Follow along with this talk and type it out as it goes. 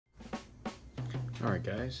Alright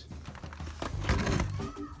guys,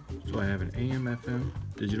 so I have an AM FM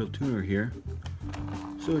digital tuner here.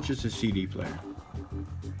 So it's just a CD player.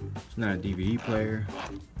 It's not a DVD player,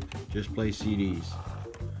 just plays CDs.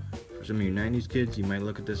 For some of you 90s kids, you might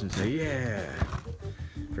look at this and say, yeah!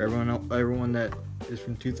 For everyone that is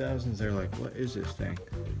from 2000s, they're like, what is this thing?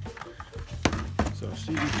 So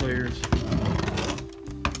CD players,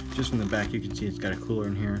 just in the back you can see it's got a cooler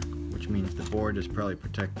in here, which means the board is probably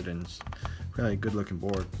protected and it's probably a good looking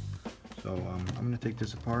board. So I'm going to take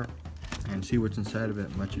this apart and see what's inside of it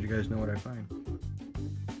and let you guys know what I find.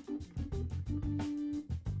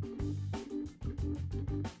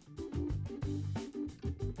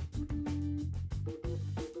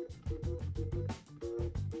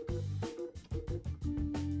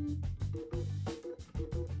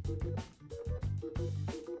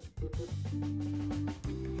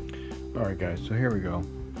 Alright guys, so here we go.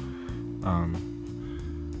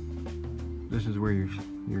 This is where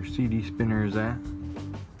your CD spinner is at.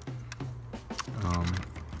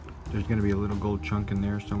 There's going to be a little gold chunk in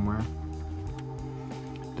there somewhere.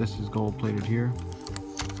 This is gold plated here.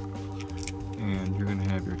 And you're going to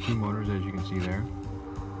have your two motors, as you can see there.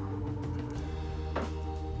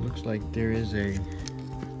 Looks like there is a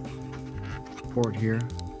port here.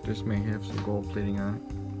 This may have some gold plating on it.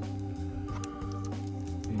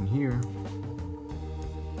 In here,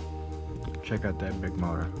 check out that big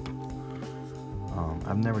motor.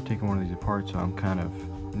 I've never taken one of these apart, so I'm kind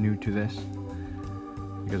of new to this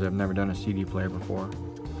because I've never done a CD player before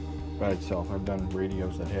by itself. I've done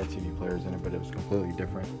radios that had CD players in it, but it was completely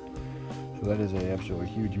different. So that is a absolutely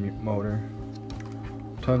huge motor.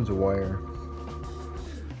 Tons of wire.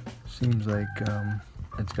 Seems like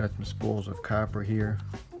it's got some spools of copper here.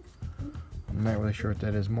 I'm not really sure what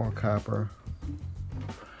that is. More copper.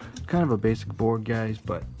 It's kind of a basic board, guys,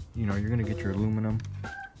 but you know, you're gonna get your aluminum.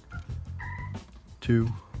 Two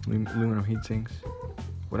aluminum heat sinks.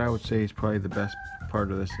 What I would say is probably the best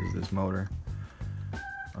part of this is this motor.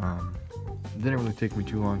 It didn't really take me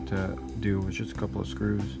too long to do. It was just a couple of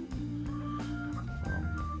screws.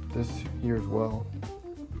 This here as well.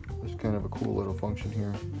 There's kind of a cool little function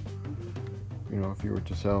here. You know, if you were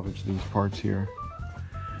to salvage these parts here,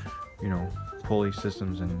 you know, pulley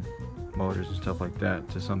systems and motors and stuff like that,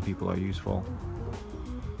 to some people are useful.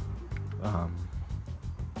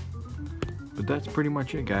 But that's pretty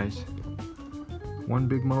much it, guys. One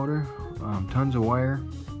big motor, tons of wire,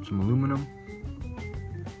 some aluminum.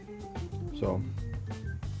 So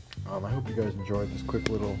I hope you guys enjoyed this quick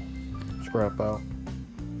little scrap out.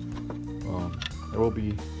 I will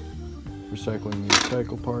be recycling the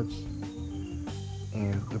recycle parts,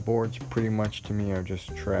 and the boards pretty much to me are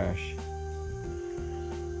just trash.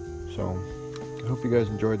 So I hope you guys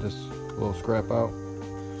enjoyed this little scrap out.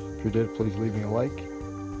 If you did, please leave me a like.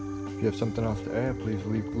 If you have something else to add, please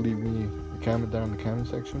leave me a comment down in the comment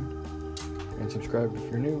section. And subscribe if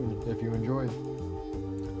you're new and if you enjoyed.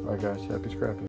 Alright guys, happy scrapping.